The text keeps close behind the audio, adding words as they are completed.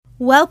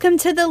Welcome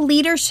to the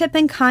Leadership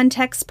in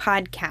Context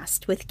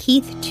podcast with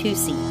Keith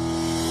Tusey.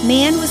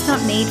 Man was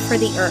not made for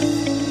the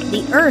earth.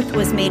 The earth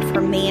was made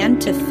for man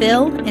to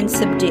fill and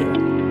subdue.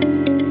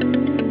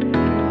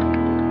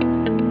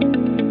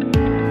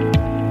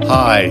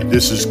 Hi,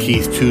 this is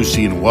Keith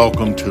Tusey, and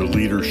welcome to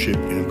Leadership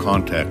in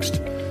Context.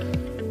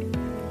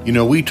 You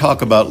know, we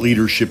talk about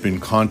leadership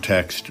in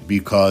context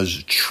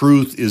because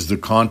truth is the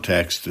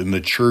context and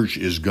the church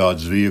is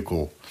God's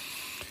vehicle.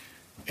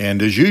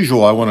 And as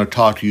usual, I want to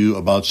talk to you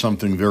about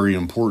something very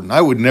important.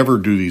 I would never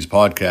do these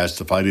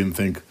podcasts if I didn't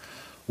think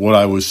what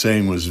I was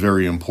saying was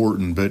very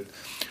important, but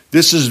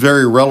this is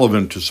very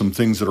relevant to some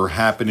things that are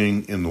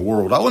happening in the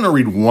world. I want to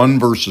read one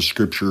verse of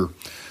scripture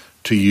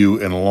to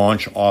you and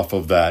launch off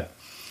of that.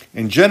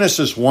 In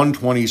Genesis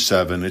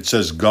 1:27, it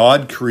says,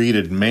 God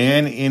created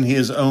man in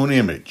his own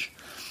image.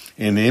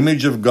 In the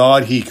image of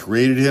God, he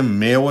created him,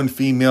 male and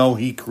female,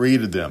 he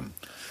created them.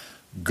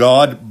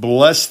 God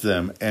blessed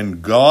them,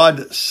 and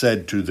God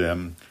said to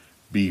them,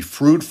 be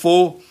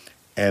fruitful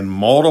and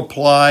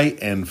multiply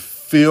and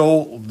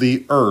fill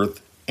the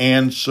earth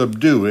and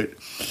subdue it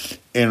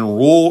and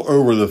rule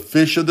over the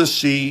fish of the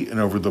sea and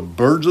over the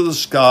birds of the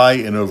sky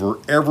and over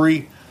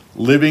every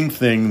living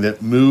thing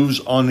that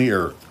moves on the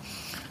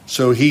earth.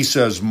 So he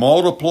says,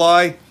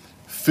 multiply,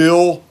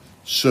 fill,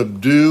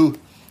 subdue,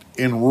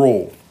 and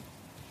rule.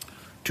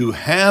 To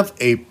have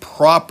a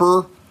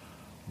proper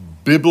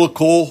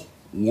biblical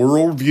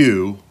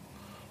worldview,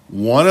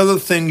 one of the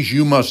things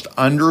you must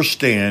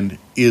understand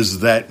is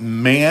that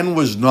man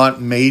was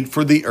not made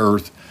for the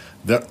earth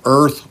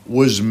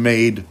was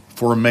made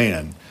for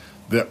man.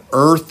 The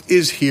earth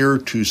is here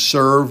to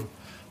serve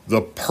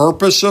the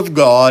purpose of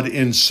God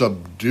in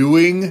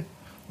subduing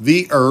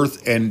the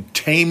earth and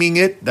taming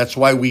it. That's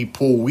why we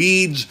pull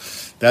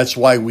weeds. That's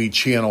why we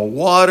channel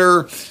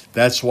water.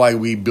 That's why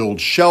we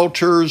build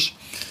shelters.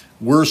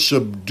 We're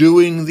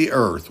subduing the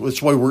earth.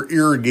 That's why we're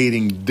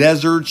irrigating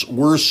deserts.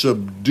 We're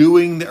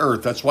subduing the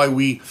earth. That's why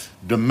we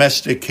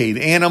domesticate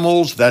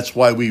animals. That's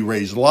why we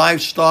raise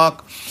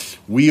livestock.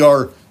 We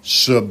are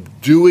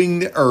subduing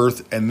the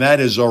earth, and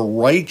that is a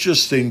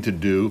righteous thing to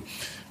do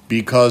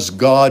because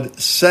God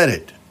said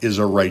it is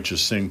a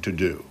righteous thing to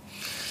do.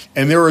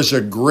 And there is a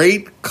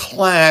great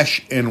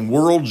clash in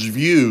world's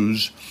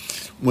views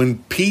when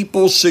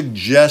people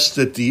suggest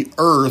that the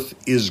earth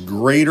is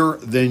greater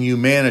than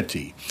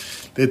humanity,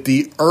 that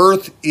the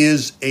earth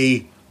is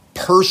a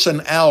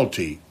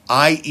personality,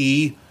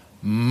 i.e.,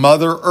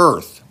 Mother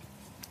Earth.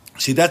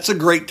 See, that's a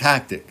great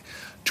tactic.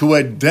 To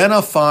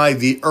identify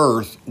the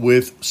earth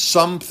with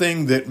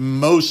something that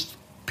most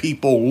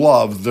people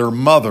love, their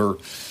mother,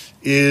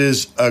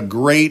 is a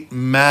great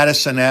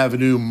Madison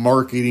Avenue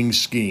marketing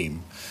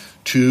scheme.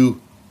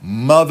 To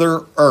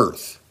Mother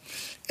Earth.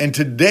 And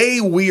today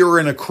we are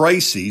in a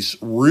crisis,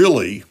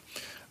 really,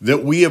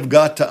 that we have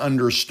got to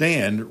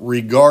understand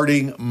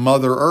regarding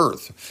Mother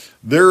Earth.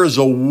 There is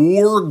a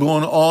war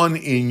going on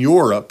in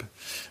Europe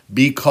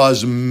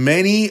because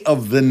many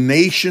of the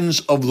nations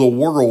of the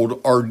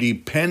world are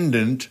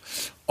dependent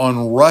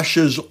on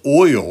Russia's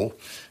oil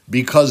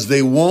because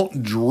they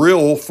won't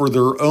drill for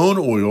their own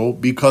oil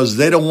because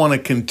they don't want to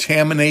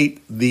contaminate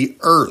the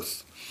earth.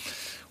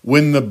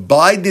 When the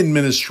Biden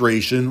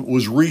administration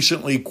was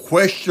recently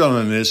questioned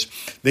on this,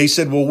 they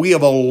said, well, we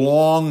have a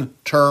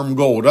long-term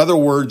goal. In other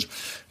words,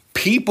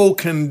 people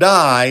can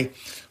die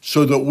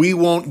so that we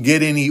won't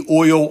get any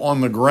oil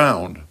on the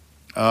ground.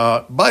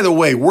 By the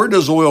way, where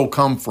does oil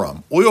come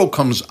from? Oil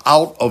comes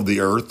out of the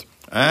earth.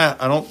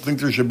 I don't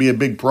think there should be a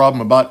big problem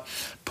about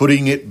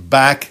putting it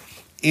back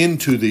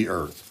into the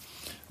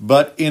earth.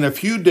 But in a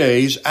few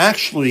days,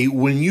 actually,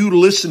 when you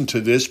listen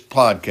to this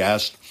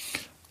podcast,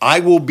 I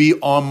will be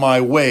on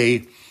my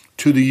way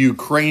to the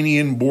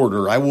Ukrainian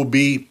border. I will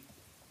be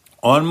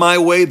on my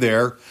way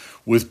there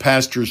with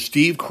Pastor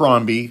Steve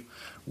Crombie.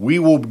 We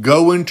will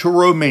go into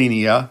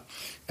Romania,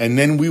 and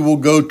then we will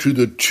go to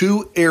the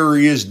different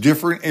areas of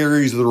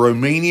the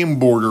Romanian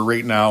border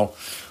right now,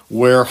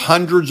 where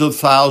hundreds of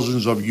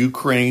thousands of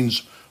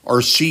Ukrainians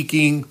are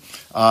seeking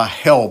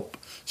help,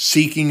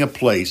 seeking a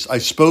place. I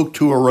spoke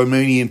to a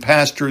Romanian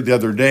pastor the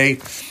other day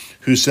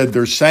who said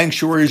their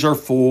sanctuaries are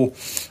full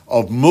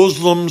of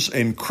Muslims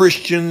and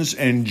Christians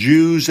and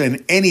Jews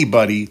and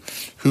anybody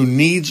who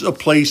needs a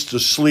place to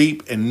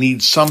sleep and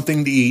needs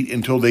something to eat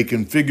until they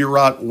can figure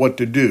out what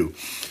to do.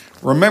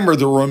 Remember,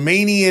 the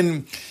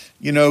Romanian,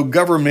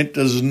 government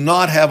does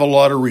not have a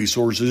lot of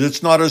resources.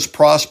 It's not as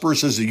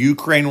prosperous as the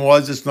Ukraine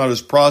was. It's not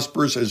as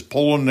prosperous as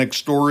Poland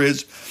next door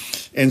is.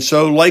 And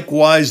so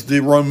likewise, the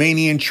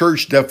Romanian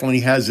church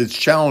definitely has its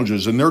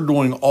challenges, and they're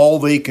doing all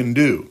they can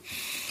do.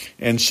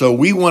 And so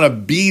we want to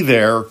be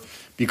there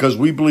because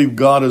we believe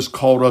God has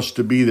called us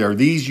to be there.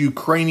 These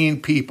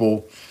Ukrainian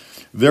people,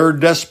 they're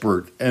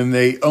desperate and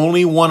they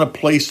only want a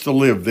place to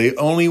live. They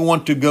only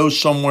want to go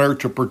somewhere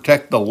to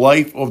protect the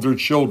life of their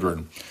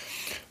children.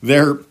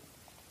 They're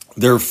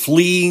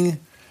fleeing,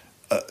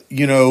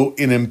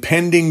 an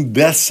impending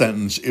death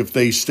sentence if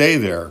they stay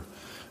there.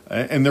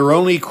 And their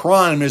only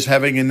crime is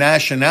having a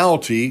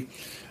nationality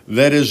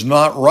that is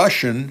not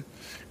Russian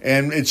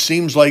And it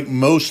seems like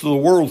most of the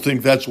world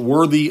think that's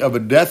worthy of a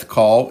death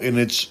call, and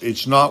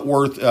it's not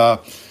worth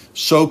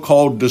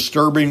so-called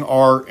disturbing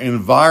our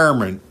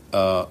environment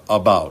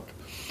about.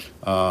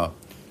 The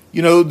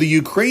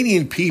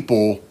Ukrainian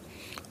people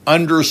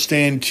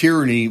understand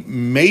tyranny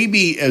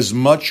maybe as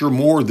much or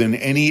more than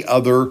any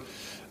other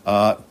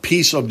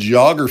piece of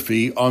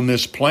geography on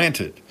this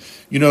planet.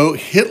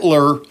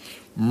 Hitler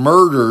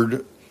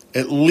murdered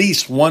at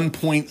least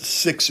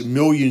 1.6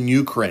 million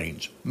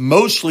Ukrainians,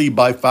 mostly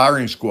by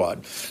firing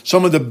squad.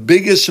 Some of the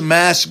biggest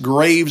mass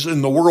graves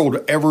in the world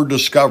ever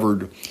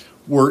discovered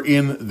were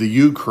in the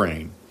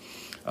Ukraine.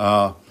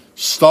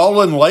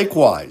 Stalin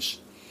likewise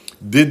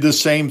did the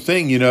same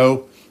thing.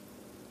 The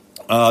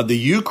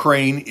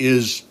Ukraine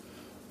is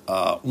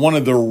one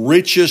of the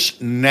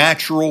richest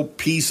natural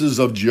pieces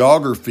of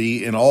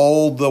geography in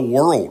all the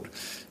world.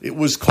 It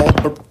was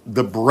called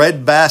the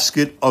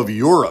breadbasket of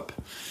Europe,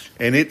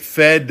 and it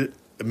fed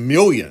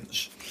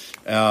millions.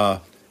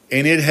 And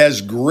it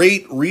has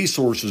great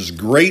resources,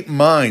 great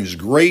mines,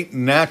 great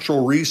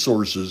natural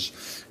resources.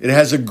 It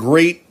has a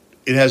great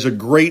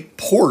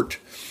port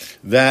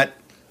that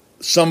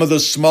some of the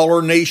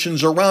smaller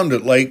nations around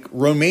it, like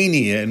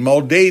Romania and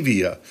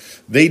Moldavia,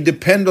 they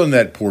depend on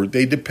that port.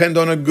 They depend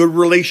on a good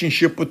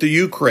relationship with the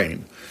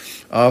Ukraine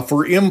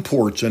for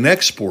imports and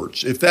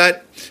exports. And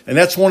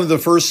that's one of the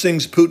first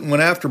things Putin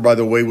went after, by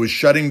the way, was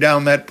shutting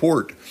down that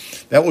port.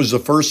 That was the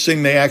first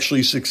thing they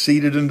actually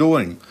succeeded in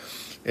doing.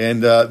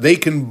 And they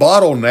can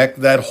bottleneck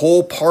that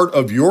whole part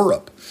of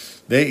Europe.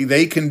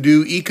 They can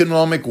do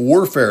economic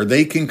warfare.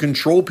 They can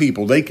control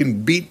people. They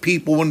can beat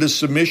people into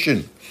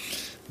submission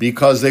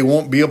because they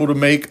won't be able to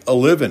make a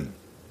living.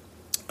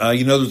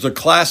 There's a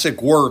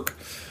classic work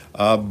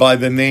by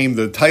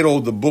the title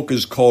of the book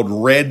is called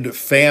Red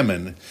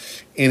Famine,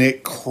 and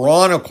it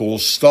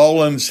chronicles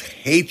Stalin's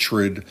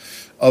hatred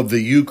of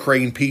the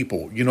Ukraine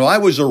people. I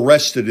was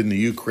arrested in the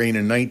Ukraine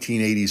in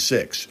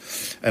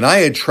 1986, and I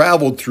had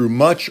traveled through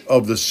much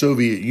of the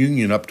Soviet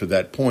Union up to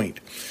that point.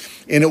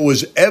 And it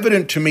was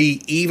evident to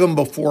me, even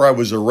before I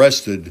was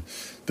arrested,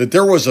 that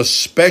there was a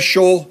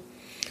special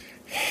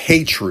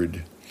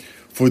hatred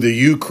for the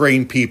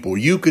Ukraine people.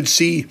 You could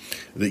see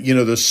that,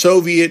 the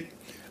Soviet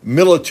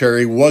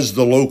military was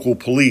the local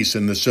police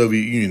in the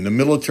Soviet Union. The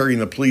military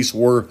and the police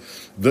were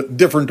the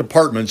different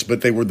departments,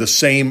 but they were the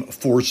same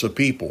force of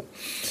people.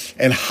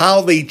 And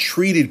how they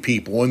treated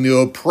people and the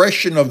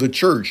oppression of the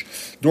church.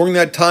 During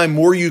that time,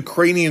 more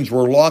Ukrainians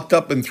were locked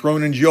up and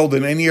thrown in jail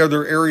than any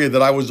other area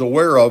that I was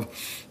aware of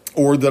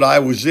or that I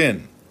was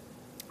in.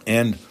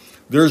 And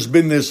there's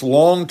been this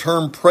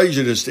long-term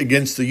prejudice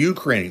against the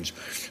Ukrainians,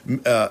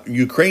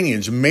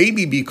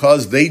 maybe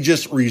because they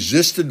just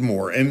resisted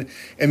more. And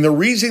the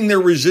reason they're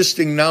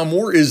resisting now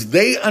more is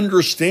they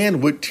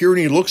understand what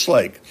tyranny looks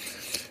like.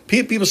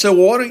 People say,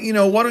 well,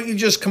 why don't you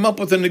just come up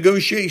with a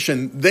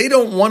negotiation? They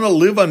don't want to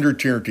live under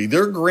tyranny.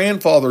 Their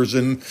grandfathers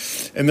and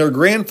their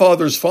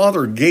grandfather's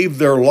father gave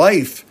their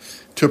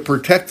life to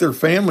protect their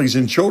families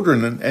and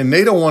children, and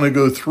they don't want to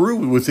go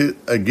through with it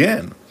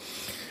again.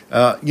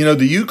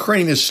 The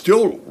Ukraine is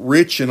still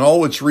rich in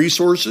all its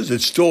resources.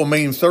 It's still a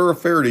main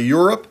thoroughfare to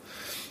Europe.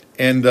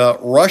 And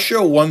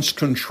Russia wants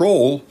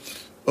control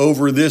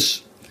over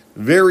this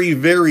very,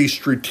 very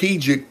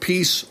strategic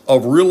piece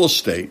of real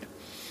estate.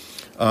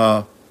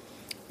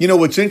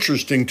 What's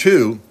interesting,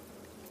 too,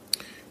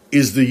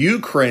 is the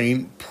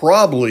Ukraine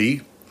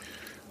probably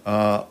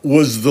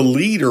was the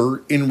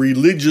leader in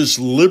religious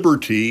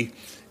liberty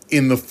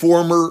in the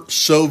former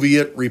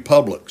Soviet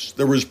republics.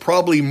 There was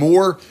probably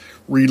more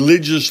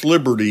religious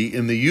liberty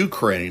in the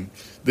Ukraine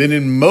than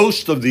in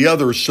most of the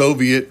other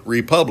Soviet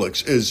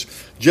republics. As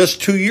just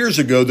 2 years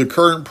ago, the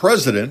current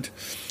president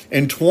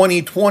in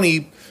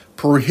 2020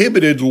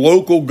 prohibited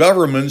local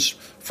governments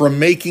from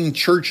making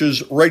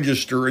churches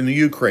register in the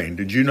Ukraine.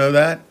 Did you know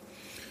that?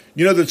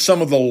 You know that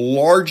some of the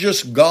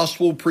largest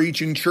gospel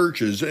preaching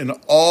churches in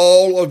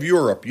all of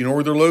Europe, you know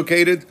where they're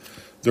located?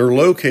 They're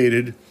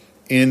located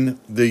in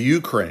the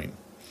Ukraine.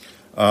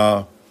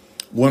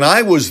 When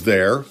I was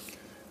there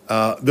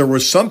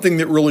was something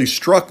that really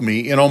struck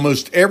me. In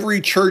almost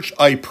every church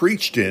I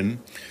preached in,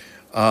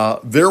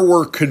 there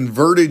were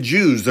converted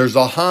Jews.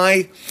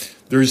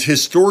 There's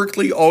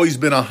historically always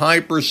been a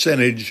high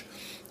percentage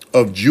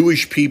of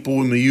Jewish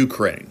people in the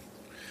Ukraine.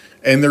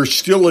 And there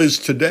still is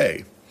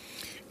today.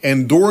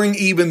 And during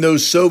even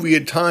those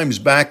Soviet times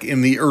back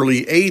in the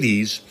early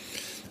 80s,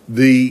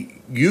 the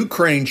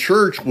Ukraine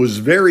church was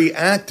very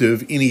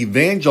active in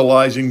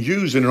evangelizing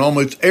Jews. And in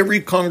almost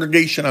every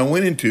congregation I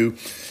went into,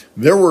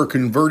 there were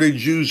converted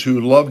Jews who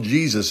loved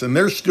Jesus. And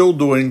they're still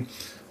doing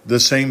the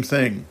same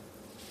thing.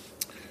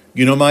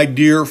 My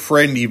dear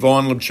friend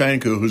Ivan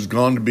Lubchenko, who's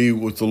gone to be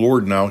with the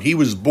Lord now, he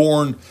was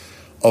born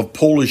of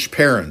Polish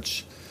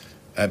parents.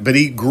 But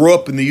he grew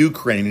up in the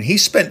Ukraine, and he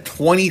spent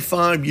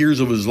 25 years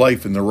of his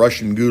life in the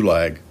Russian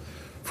Gulag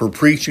for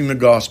preaching the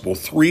gospel,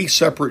 3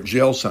 separate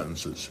jail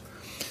sentences.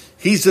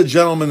 He's the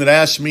gentleman that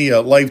asked me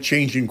a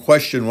life-changing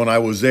question when I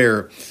was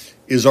there: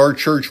 is our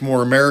church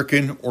more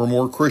American or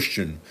more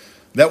Christian?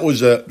 That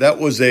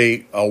was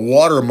a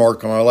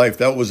watermark in my life.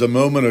 That was a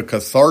moment of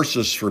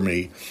catharsis for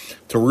me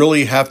to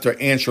really have to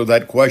answer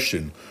that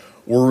question.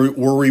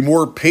 Were we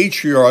more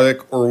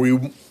patriotic, or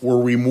were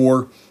we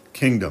more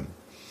kingdom?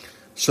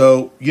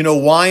 So, you know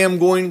why I'm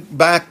going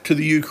back to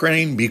the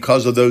Ukraine?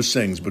 Because of those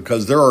things.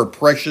 Because there are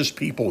precious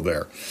people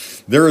there.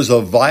 There is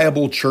a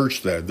viable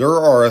church there. There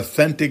are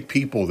authentic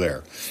people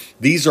there.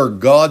 These are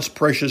God's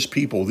precious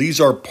people.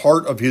 These are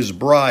part of his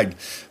bride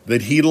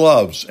that he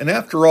loves. And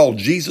after all,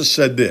 Jesus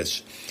said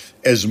this,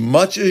 as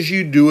much as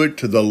you do it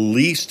to the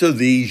least of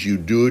these, you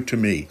do it to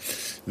me.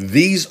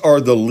 These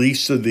are the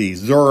least of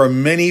these. There are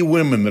many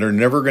women that are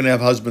never going to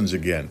have husbands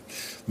again.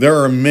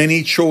 There are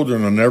many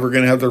children that are never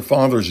going to have their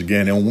fathers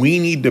again, and we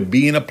need to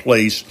be in a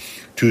place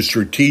to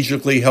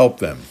strategically help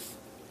them.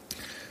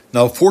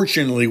 Now,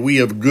 fortunately, we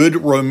have good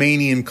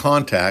Romanian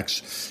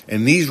contacts,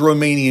 and these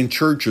Romanian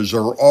churches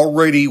are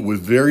already,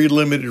 with very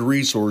limited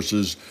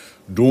resources,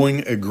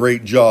 doing a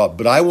great job.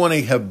 But I want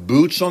to have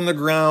boots on the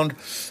ground.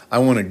 I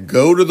want to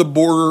go to the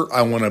border.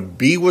 I want to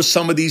be with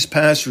some of these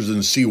pastors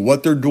and see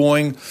what they're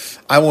doing.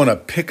 I want to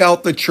pick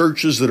out the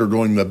churches that are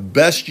doing the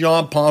best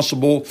job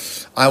possible.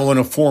 I want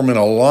to form an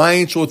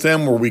alliance with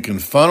them where we can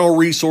funnel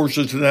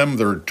resources to them.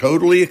 They're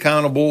totally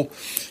accountable.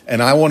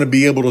 And I want to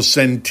be able to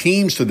send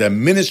teams to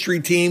them, ministry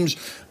teams,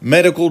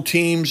 medical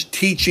teams,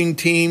 teaching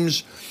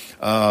teams,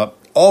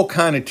 all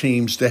kind of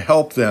teams to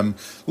help them.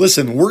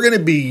 Listen, we're going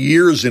to be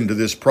years into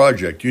this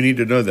project. You need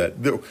to know that.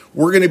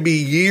 We're going to be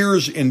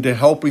years into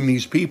helping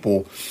these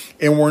people.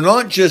 And we're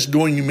not just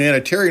doing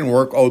humanitarian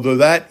work, although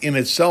that in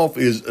itself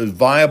is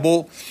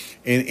viable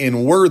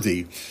and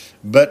worthy.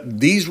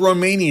 But these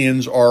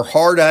Romanians are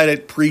hard at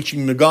it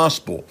preaching the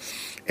gospel.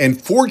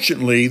 And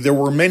fortunately, there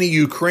were many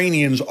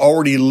Ukrainians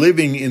already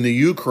living in the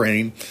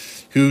Ukraine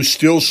who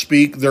still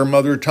speak their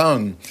mother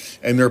tongue,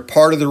 and they're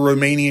part of the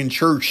Romanian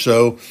church,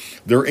 so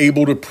they're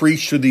able to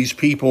preach to these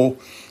people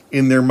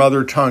in their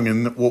mother tongue,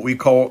 in what we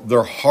call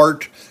their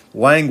heart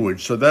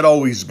language. So that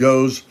always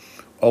goes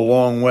a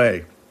long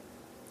way.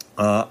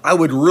 I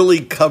would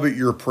really covet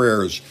your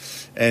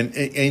prayers, and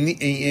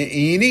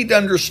you need to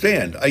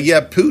understand,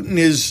 Putin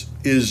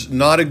is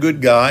not a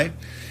good guy,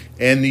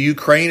 and the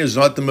Ukraine is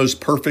not the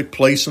most perfect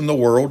place in the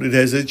world. It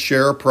has its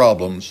share of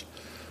problems.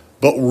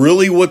 But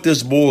really what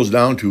this boils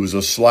down to is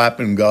a slap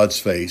in God's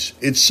face.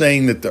 It's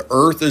saying that the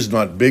earth is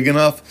not big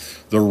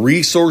enough, the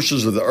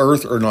resources of the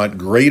earth are not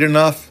great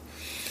enough,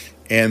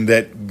 and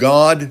that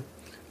God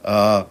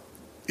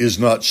is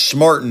not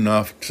smart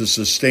enough to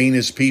sustain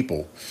his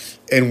people.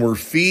 And we're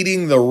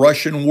feeding the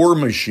Russian war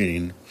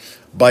machine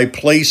by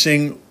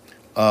placing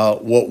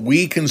what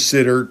we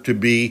consider to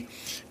be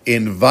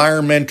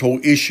environmental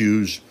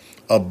issues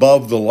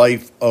above the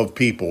life of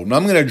people. Now,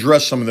 I'm going to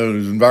address some of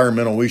those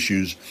environmental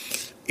issues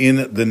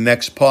in the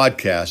next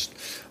podcast,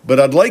 but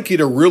I'd like you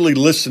to really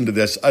listen to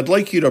this. I'd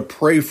like you to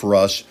pray for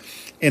us,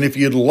 and if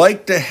you'd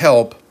like to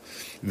help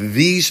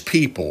these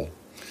people,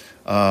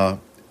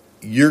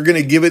 you're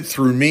going to give it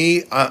through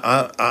me.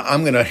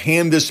 I'm going to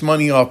hand this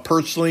money off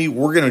personally.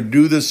 We're going to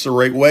do this the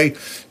right way.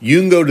 You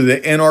can go to the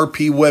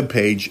NRP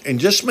webpage and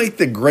just make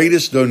the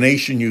greatest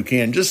donation you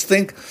can. Just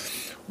think,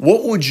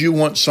 what would you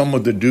want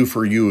someone to do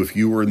for you if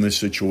you were in this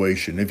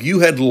situation? If you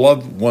had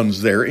loved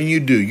ones there, and you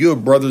do, you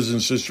have brothers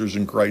and sisters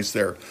in Christ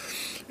there.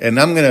 And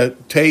I'm going to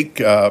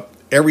take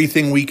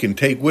everything we can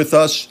take with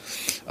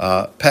us.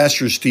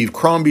 Pastor Steve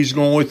Crombie's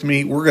going with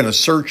me. We're going to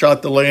search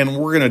out the land.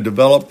 We're going to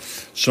develop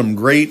some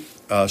great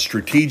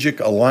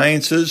strategic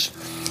alliances.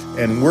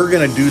 And we're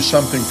going to do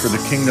something for the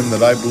kingdom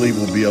that I believe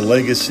will be a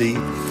legacy.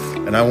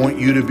 And I want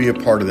you to be a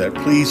part of that.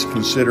 Please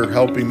consider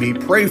helping me.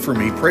 Pray for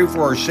me. Pray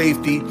for our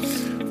safety,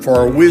 for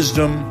our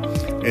wisdom,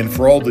 and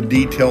for all the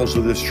details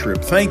of this trip.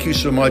 Thank you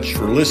so much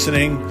for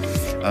listening.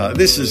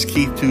 This is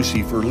Keith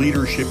Tusi for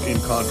Leadership in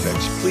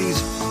Context. Please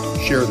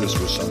share this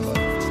with somebody.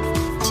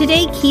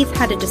 Today, Keith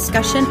had a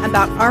discussion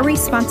about our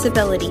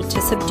responsibility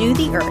to subdue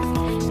the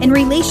earth in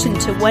relation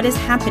to what is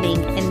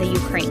happening in the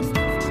Ukraine.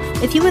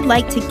 If you would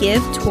like to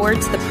give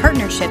towards the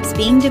partnerships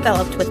being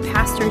developed with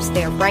pastors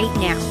there right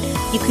now,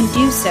 you can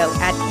do so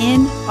at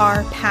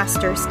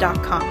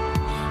nrpastors.com.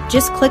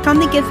 Just click on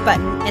the Give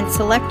button and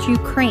select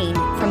Ukraine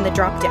from the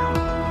drop-down.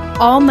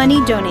 All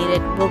money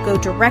donated will go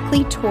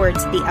directly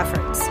towards the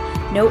efforts.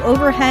 No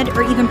overhead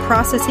or even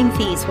processing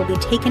fees will be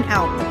taken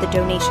out of the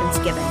donations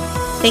given.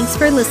 Thanks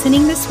for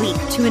listening this week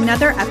to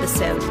another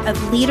episode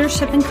of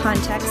Leadership in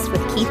Context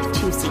with Keith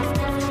Tusi.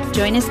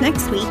 Join us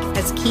next week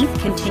as Keith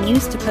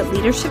continues to put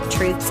leadership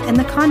truths in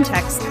the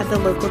context of the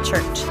local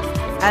church.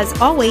 As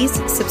always,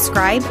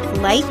 subscribe,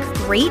 like,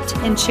 rate,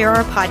 and share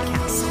our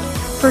podcast.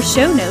 For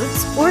show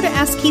notes or to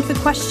ask Keith a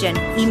question,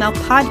 email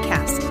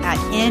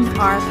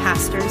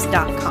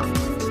podcast@nrpastors.com.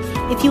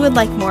 If you would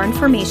like more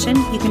information,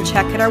 you can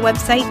check out our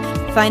website,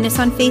 find us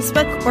on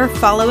Facebook, or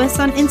follow us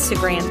on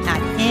Instagram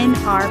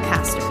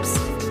 @nrpastors.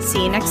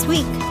 See you next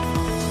week.